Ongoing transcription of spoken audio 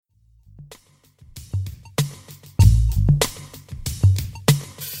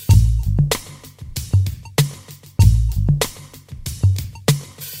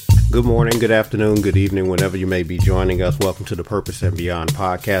Good morning, good afternoon, good evening, whenever you may be joining us. Welcome to the Purpose and Beyond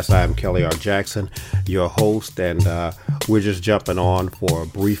podcast. I am Kelly R. Jackson, your host, and we're just jumping on for a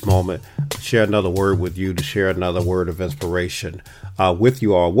brief moment to share another word with you, to share another word of inspiration with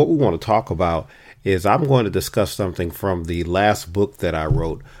you all. What we want to talk about is I'm going to discuss something from the last book that I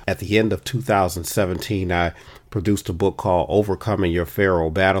wrote. At the end of 2017, I produced a book called Overcoming Your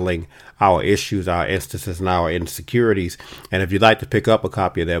Pharaoh, Battling Our Issues, Our Instances, and Our Insecurities. And if you'd like to pick up a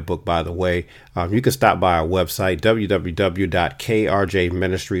copy of that book, by the way, you can stop by our website,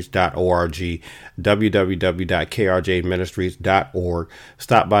 www.krjministries.org, www.krjministries.org.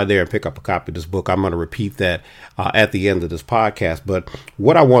 Stop by there and pick up a copy of this book. I'm going to repeat that at the end of this podcast. But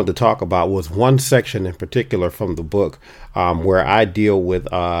what I wanted to talk about was one section in particular from the book where I deal with,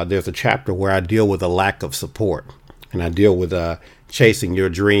 there's a chapter where I deal with a lack of support. And I deal with chasing your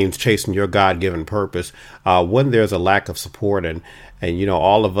dreams, chasing your God-given purpose. When there's a lack of support, and you know,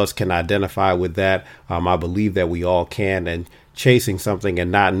 all of us can identify with that. I believe that we all can. And chasing something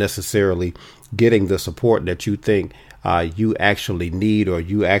and not necessarily getting the support that you think you actually need or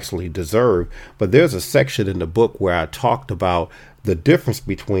you actually deserve. But there's a section in the book where I talked about the difference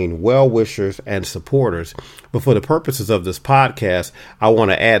between well-wishers and supporters. But for the purposes of this podcast, I want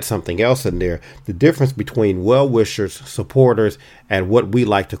to add something else in there. The difference between well-wishers, supporters, and what we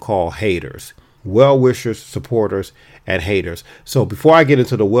like to call haters. Well-wishers, supporters, and haters. So before I get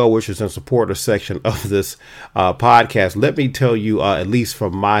into the well-wishers and supporters section of this podcast, let me tell you, at least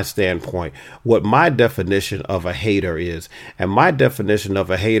from my standpoint, what my definition of a hater is. And my definition of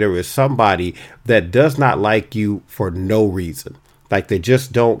a hater is somebody that does not like you for no reason. Like they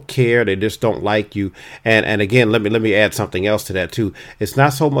just don't care. They just don't like you. And again, let me add something else to that too. It's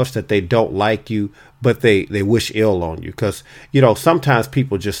not so much that they don't like you, but they wish ill on you. Because, you know, sometimes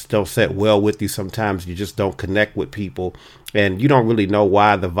people just don't sit well with you. Sometimes you just don't connect with people and you don't really know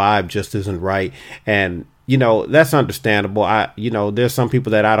why. The vibe just isn't right. And, you know, that's understandable. There's some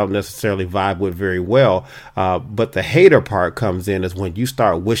people that I don't necessarily vibe with very well. But the hater part comes in is when you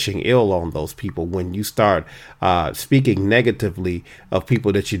start wishing ill on those people, when you start speaking negatively of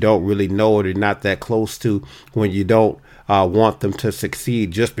people that you don't really know or you're not that close to, when you don't want them to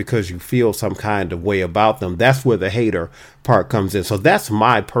succeed just because you feel some kind of way about them. That's where the hater part comes in. So that's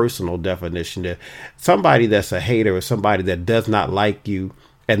my personal definition. Somebody that's a hater is somebody that does not like you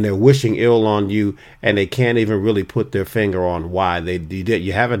and they're wishing ill on you and they can't even really put their finger on why.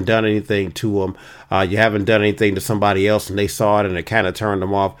 You haven't done anything to them. You haven't done anything to somebody else and they saw it and it kind of turned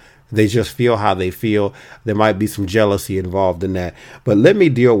them off. They just feel how they feel. There might be some jealousy involved in that. But let me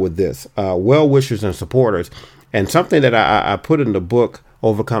deal with this. Well-wishers and supporters. And something that I put in the book,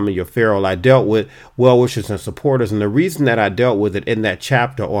 Overcoming Your Pharaoh, I dealt with well-wishers and supporters. And the reason that I dealt with it in that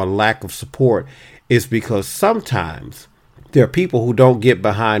chapter on lack of support is because sometimes there are people who don't get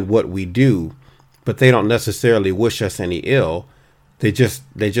behind what we do, but they don't necessarily wish us any ill. They just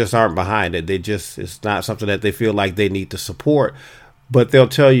aren't behind it. It's not something that they feel like they need to support, but they'll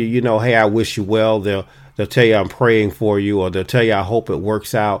tell you, you know, hey, I wish you well. They'll tell you I'm praying for you, or they'll tell you I hope it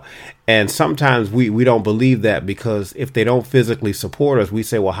works out. And sometimes we don't believe that, because if they don't physically support us, we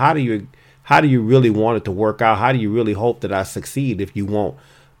say, well, how do you really want it to work out? How do you really hope that I succeed if you won't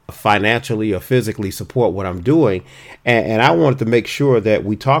financially or physically support what I'm doing? And I wanted to make sure that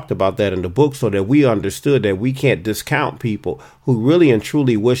we talked about that in the book so that we understood that we can't discount people who really and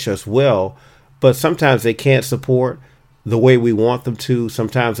truly wish us well, but sometimes they can't support the way we want them to.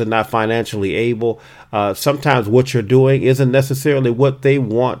 Sometimes they're not financially able. Sometimes what you're doing isn't necessarily what they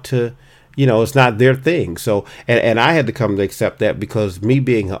want to, you know, it's not their thing. So, and I had to come to accept that, because me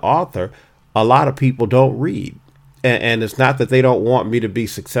being an author, a lot of people don't read. And it's not that they don't want me to be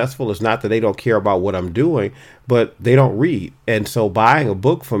successful. It's not that they don't care about what I'm doing, but they don't read. And so buying a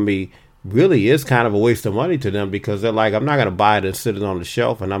book from me really is kind of a waste of money to them, because they're like, I'm not going to buy it and sit it on the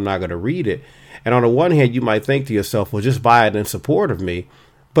shelf and I'm not going to read it. And on the one hand, you might think to yourself, well, just buy it in support of me.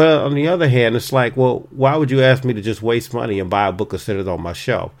 But on the other hand, it's like, well, why would you ask me to just waste money and buy a book and sit it on my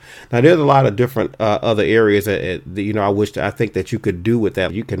shelf? Now, there's a lot of different other areas that, I think that you could do with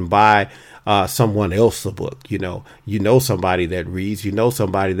that. You can buy someone else a book. You know somebody that reads,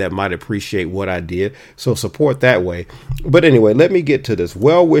 somebody that might appreciate what I did. So support that way. But anyway, let me get to this.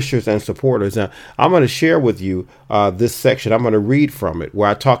 Well-wishers and supporters. Now, I'm going to share with you this section. I'm going to read from it where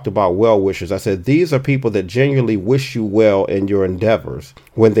I talked about well-wishers. I said, these are people that genuinely wish you well in your endeavors.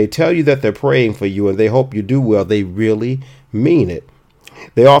 When they tell you that they're praying for you and they hope you do well, they really mean it.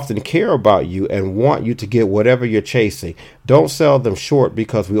 They often care about you and want you to get whatever you're chasing. Don't sell them short,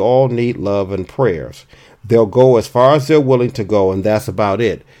 because we all need love and prayers. They'll go as far as they're willing to go, and that's about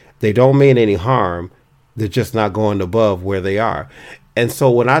it. They don't mean any harm. They're just not going above where they are. And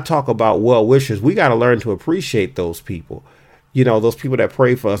so when I talk about well wishers, we got to learn to appreciate those people. You know, those people that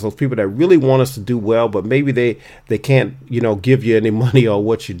pray for us, those people that really want us to do well, but maybe they can't, give you any money on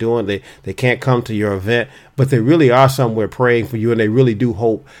what you're doing. They can't come to your event, but they really are somewhere praying for you, and they really do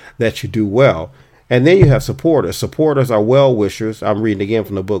hope that you do well. And then you have supporters. Supporters are well wishers. I'm reading again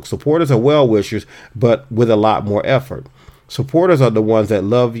from the book. Supporters are well wishers, but with a lot more effort. Supporters are the ones that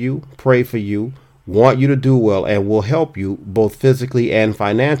love you, pray for you, want you to do well, and will help you both physically and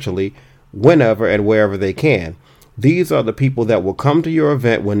financially whenever and wherever they can. These are the people that will come to your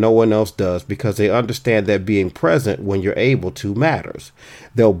event when no one else does, because they understand that being present when you're able to matters.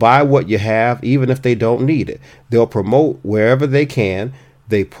 They'll buy what you have even if they don't need it. They'll promote wherever they can.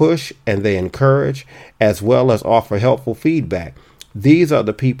 They push and they encourage, as well as offer helpful feedback. These are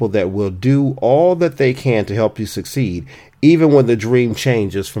the people that will do all that they can to help you succeed, even when the dream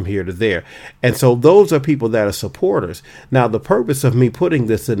changes from here to there. And so those are people that are supporters. Now, the purpose of me putting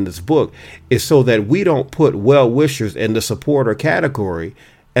this in this book is so that we don't put well wishers in the supporter category,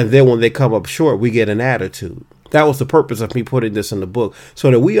 and then when they come up short, we get an attitude. That was the purpose of me putting this in the book, so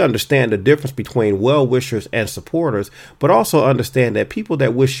that we understand the difference between well-wishers and supporters, but also understand that people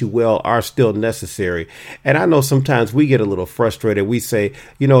that wish you well are still necessary. And I know sometimes we get a little frustrated. We say,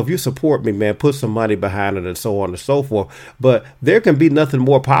 if you support me, man, put some money behind it and so on and so forth. But there can be nothing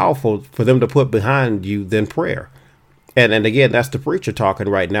more powerful for them to put behind you than prayer. And again, that's the preacher talking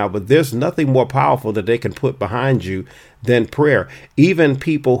right now, but there's nothing more powerful that they can put behind you than prayer. Even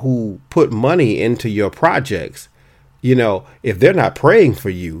people who put money into your projects, if they're not praying for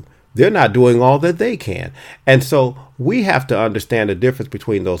you, they're not doing all that they can. And so we have to understand the difference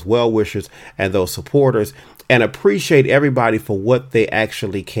between those well-wishers and those supporters, and appreciate everybody for what they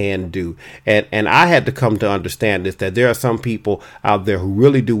actually can do. And I had to come to understand this, that there are some people out there who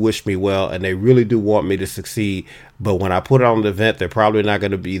really do wish me well, and they really do want me to succeed. But when I put it on the event, they're probably not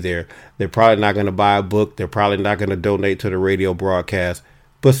going to be there. They're probably not going to buy a book. They're probably not going to donate to the radio broadcast.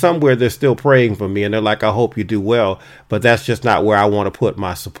 But somewhere they're still praying for me, and they're like, I hope you do well. But that's just not where I want to put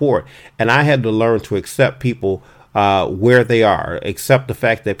my support. And I had to learn to accept people where they are, accept the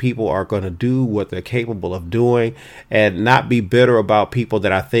fact that people are going to do what they're capable of doing, and not be bitter about people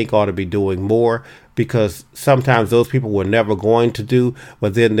that I think ought to be doing more, because sometimes those people were never going to do,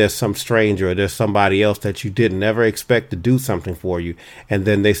 but then there's some stranger or there's somebody else that you didn't ever expect to do something for you, and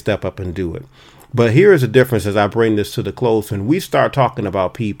then they step up and do it. But here is the difference as I bring this to the close. When we start talking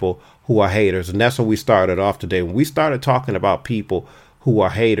about people who are haters, and that's when we started off today, when we started talking about people who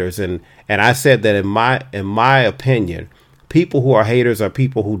are haters, and I said that in my opinion, people who are haters are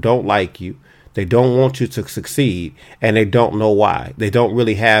people who don't like you. They don't want you to succeed, and they don't know why. They don't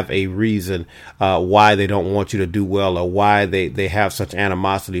really have a reason why they don't want you to do well, or why they have such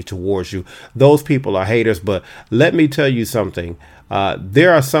animosity towards you. Those people are haters. But let me tell you something.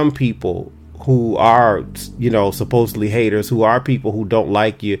 There are some people who are, supposedly haters, who are people who don't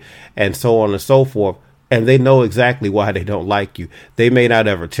like you, and so on and so forth. And they know exactly why they don't like you. They may not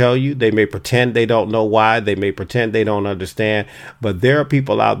ever tell you. They may pretend they don't know why. They may pretend they don't understand. But there are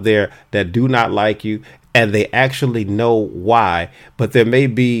people out there that do not like you, and they actually know why. But there may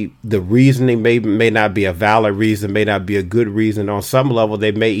be the reasoning may not be a valid reason, may not be a good reason. On some level,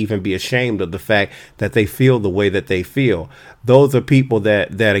 they may even be ashamed of the fact that they feel the way that they feel. Those are people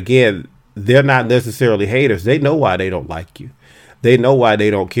that again, they're not necessarily haters. They know why they don't like you. They know why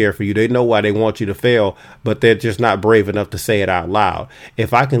they don't care for you. They know why they want you to fail, but they're just not brave enough to say it out loud.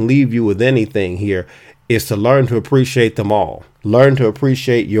 If I can leave you with anything here, it's to learn to appreciate them all. Learn to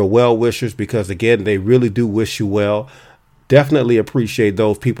appreciate your well-wishers, because, again, they really do wish you well. Definitely appreciate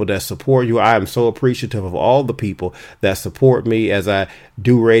those people that support you. I am so appreciative of all the people that support me as I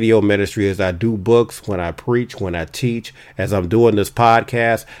do radio ministry, as I do books, when I preach, when I teach, as I'm doing this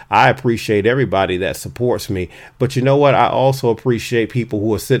podcast. I appreciate everybody that supports me. But you know what? I also appreciate people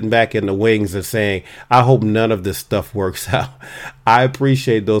who are sitting back in the wings and saying, I hope none of this stuff works out. I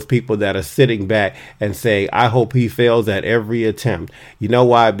appreciate those people that are sitting back and saying, I hope he fails at every attempt. You know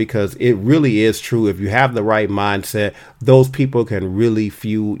why? Because it really is true. If you have the right mindset, those people can really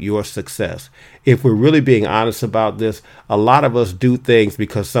fuel your success. If we're really being honest about this, a lot of us do things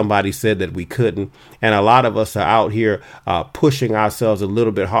because somebody said that we couldn't. And a lot of us are out here pushing ourselves a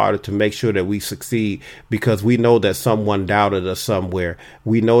little bit harder to make sure that we succeed, because we know that someone doubted us somewhere.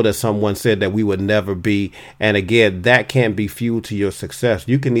 We know that someone said that we would never be. And again, that can be fuel to your success.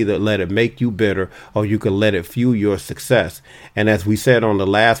 You can either let it make you bitter, or you can let it fuel your success. And as we said on the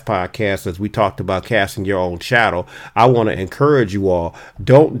last podcast, as we talked about casting your own shadow, I want to encourage you all,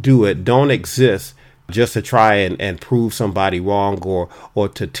 don't do it. Don't exist just to try and prove somebody wrong or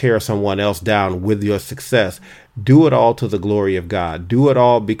to tear someone else down with your success. Do it all to the glory of God. Do it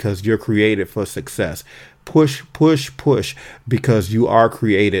all because you're created for success. Push, push, push, because you are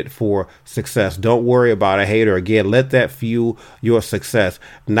created for success. Don't worry about a hater. Again, let that fuel your success.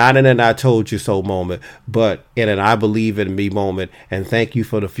 Not in an I told you so moment, but in an I believe in me moment. And thank you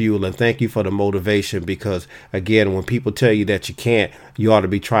for the fuel and thank you for the motivation, because again, when people tell you that you can't, you ought to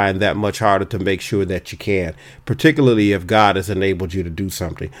be trying that much harder to make sure that you can, particularly if God has enabled you to do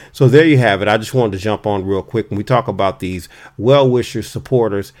something. So there you have it. I just wanted to jump on real quick. When we talk about these well-wishers,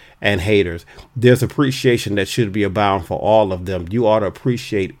 supporters, and haters, there's appreciation that should be abound for all of them. You ought to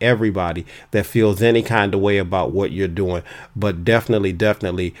appreciate everybody that feels any kind of way about what you're doing, but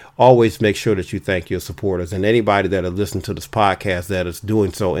definitely always make sure that you thank your supporters, and anybody that has listened to this podcast that is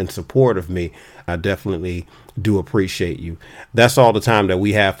doing so in support of me. I definitely do appreciate you. That's all the time that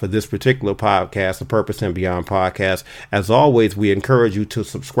we have for this particular podcast, the Purpose and Beyond podcast. As always, we encourage you to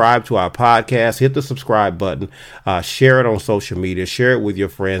subscribe to our podcast, hit the subscribe button, share it on social media, share it with your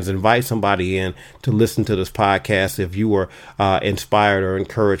friends, invite somebody in to listen to this podcast if you were inspired or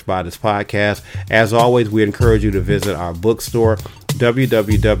encouraged by this podcast. As always, we encourage you to visit our bookstore,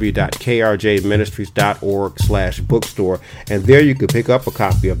 www.krjministries.org/bookstore, and there you can pick up a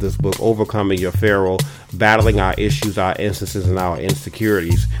copy of this book, Overcoming Your Pharaoh, Battling Our Issues, Our Instances, and Our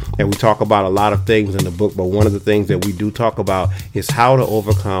Insecurities. And we talk about a lot of things in the book, but one of the things that we do talk about is how to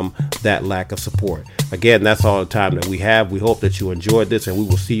overcome that lack of support. Again, that's all the time that we have. We hope that you enjoyed this, and we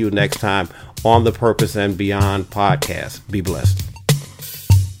will see you next time on the Purpose and Beyond podcast. Be blessed.